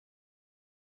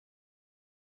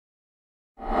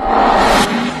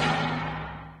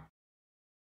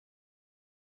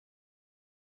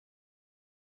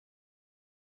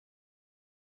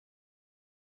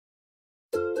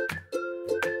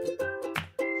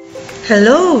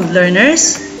Hello,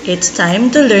 learners! It's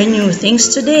time to learn new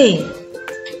things today.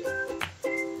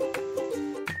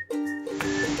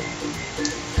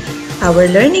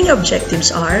 Our learning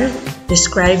objectives are: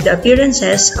 describe the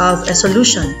appearances of a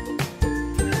solution,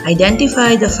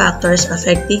 identify the factors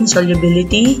affecting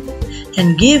solubility,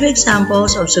 and give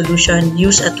examples of solution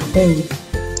used at home.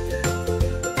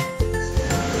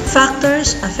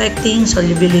 Factors affecting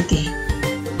solubility.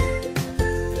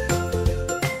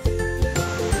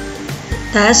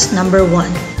 Task number 1.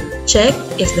 Check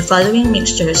if the following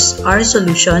mixtures are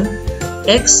solution: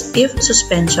 X if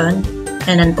suspension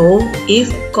and an O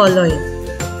if colloid.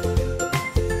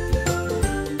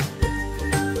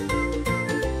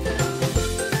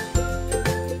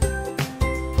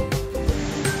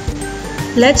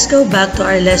 Let's go back to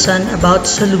our lesson about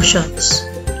solutions.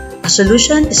 A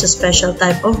solution is a special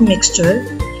type of mixture.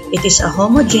 It is a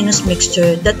homogeneous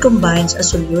mixture that combines a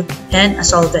solute and a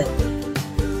solvent.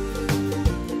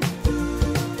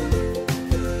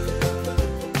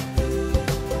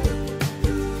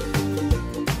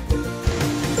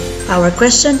 Our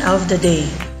question of the day: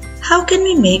 how can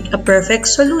we make a perfect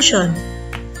solution?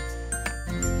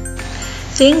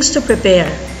 Things to prepare: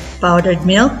 powdered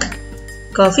milk,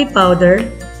 coffee powder,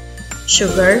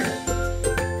 sugar,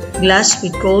 glass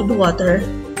with cold water,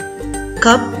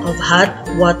 cup of hot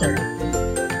water.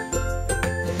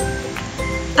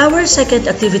 Our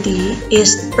second activity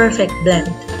is perfect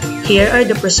blend. Here are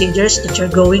the procedures that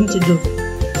you're going to do.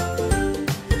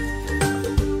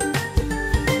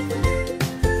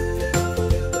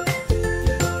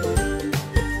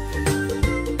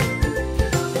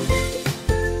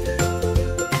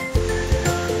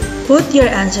 Put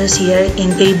your answers here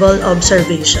in table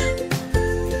observation.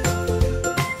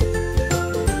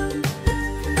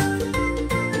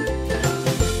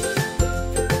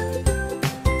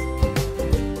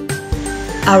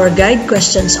 Our guide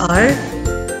questions are: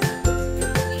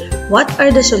 what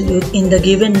are the solute in the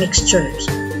given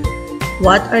mixtures?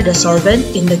 What are the solvent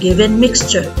in the given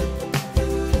mixture?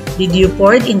 Did you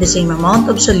pour in the same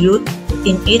amount of solute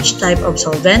in each type of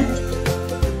solvent?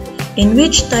 In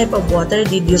which type of water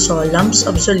did you saw lumps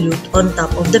of solute on top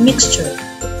of the mixture?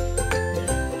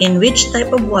 In which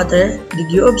type of water did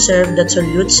you observe that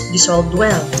solutes dissolved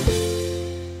well?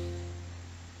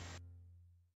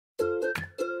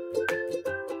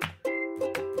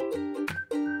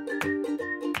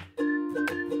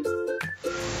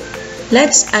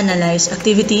 Let's analyze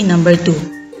activity number 2.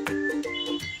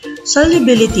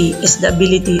 Solubility is the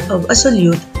ability of a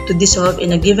solute to dissolve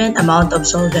in a given amount of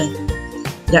solvent.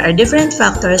 There are different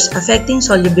factors affecting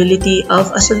solubility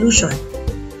of a solution.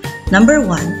 Number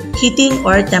 1, heating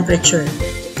or temperature.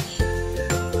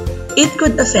 It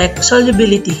could affect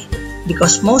solubility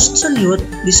because most solute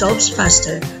dissolves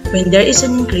faster when there is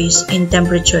an increase in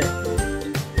temperature.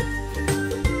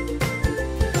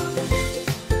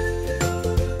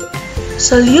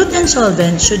 Solute and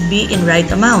solvent should be in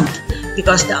right amount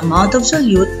because the amount of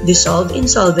solute dissolved in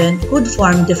solvent could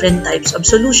form different types of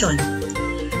solution.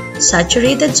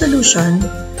 Saturated solution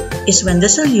is when the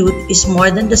solute is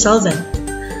more than the solvent,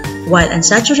 while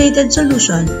unsaturated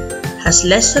solution has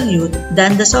less solute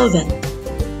than the solvent.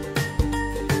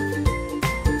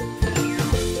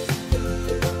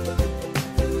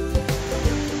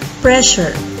 Pressure.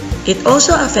 It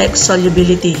also affects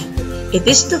solubility. It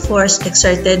is the force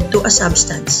exerted to a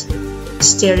substance.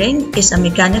 Stirring is a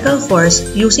mechanical force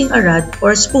using a rod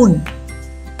or spoon.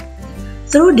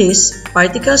 Through this,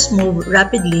 particles move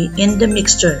rapidly in the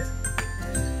mixture.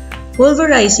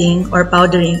 Pulverizing or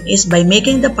powdering is by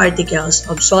making the particles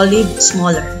of solid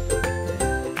smaller.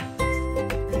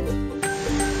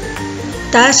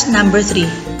 Task number 3.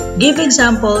 Give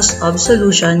examples of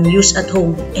solution used at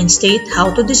home and state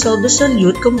how to dissolve the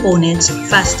solute components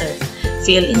faster.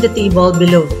 Fill in the table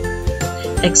below.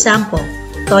 Example: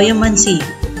 toyo mansi.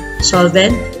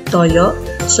 Solvent, toyo.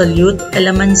 Solute,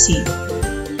 calamansi.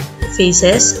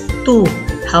 Phases 2.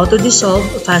 How to dissolve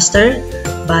faster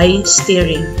by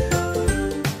stirring.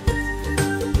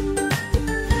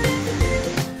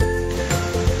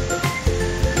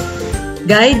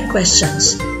 Guide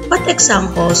questions. What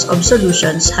examples of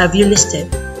solutions have you listed?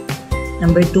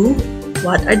 Number 2.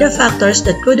 What are the factors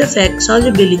that could affect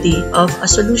solubility of a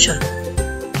solution?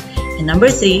 And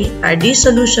number 3. Are these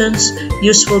solutions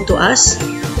useful to us?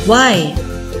 Why?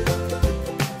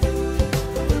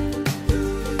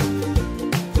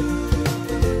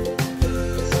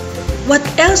 What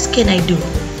else can I do?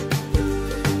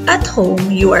 At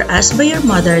home, you are asked by your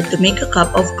mother to make a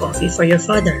cup of coffee for your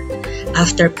father.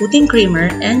 After putting creamer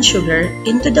and sugar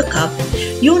into the cup,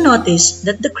 you notice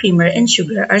that the creamer and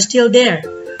sugar are still there.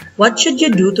 What should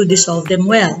you do to dissolve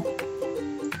them well?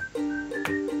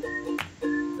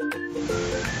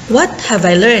 What have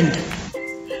I learned?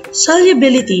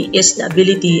 Solubility is the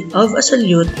ability of a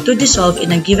solute to dissolve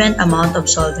in a given amount of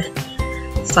solvent.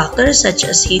 Factors such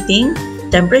as heating,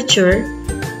 temperature,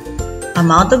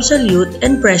 amount of solute,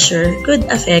 and pressure could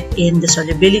affect in the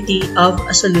solubility of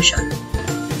a solution.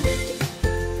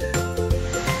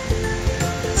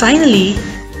 Finally,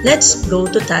 let's go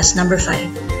to task number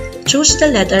 5. Choose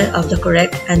the letter of the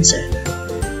correct answer.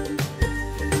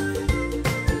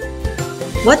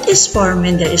 What is formed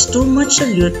when there is too much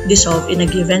solute dissolved in a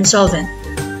given solvent?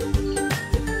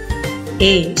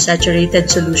 A. Saturated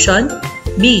solution.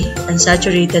 B.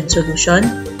 Unsaturated solution.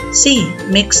 C.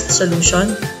 Mixed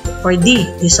solution. Or D.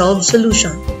 Dissolved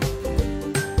solution.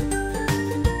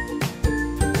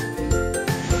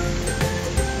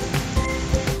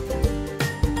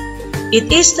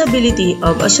 It is the ability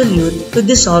of a solute to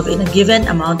dissolve in a given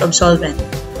amount of solvent.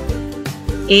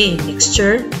 A.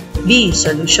 Mixture. B.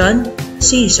 Solution.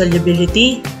 C.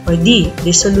 Solubility. Or D.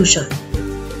 Dissolution.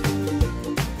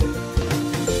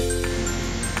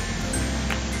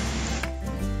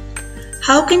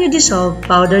 How can you dissolve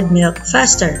powdered milk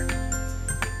faster?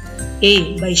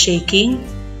 A. By shaking.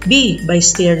 B. By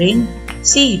stirring.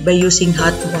 C. By using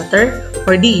hot water.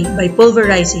 Or D. By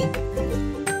pulverizing.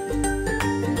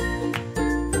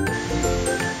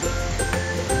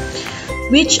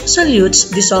 Which solutes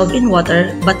dissolve in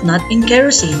water but not in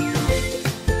kerosene?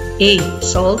 A.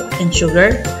 Salt and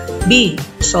sugar. B.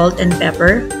 Salt and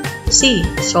pepper. C.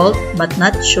 Salt but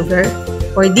not sugar.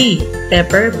 Or D.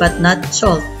 Pepper but not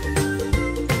salt.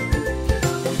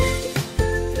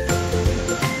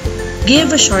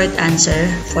 Give a short answer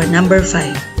for number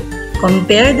 5.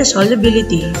 Compare the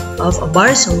solubility of a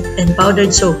bar soap and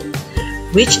powdered soap.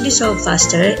 Which dissolve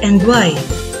faster and why?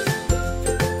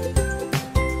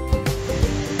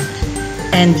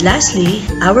 And lastly,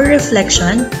 our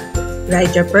reflection.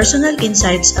 Write your personal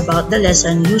insights about the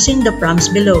lesson using the prompts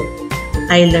below.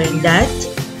 I learned that,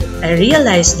 I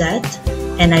realized that,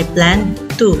 and I planned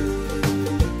to.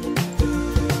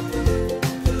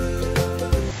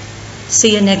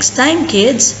 See you next time,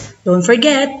 kids. Don't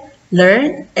forget,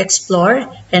 learn,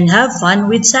 explore, and have fun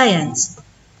with science.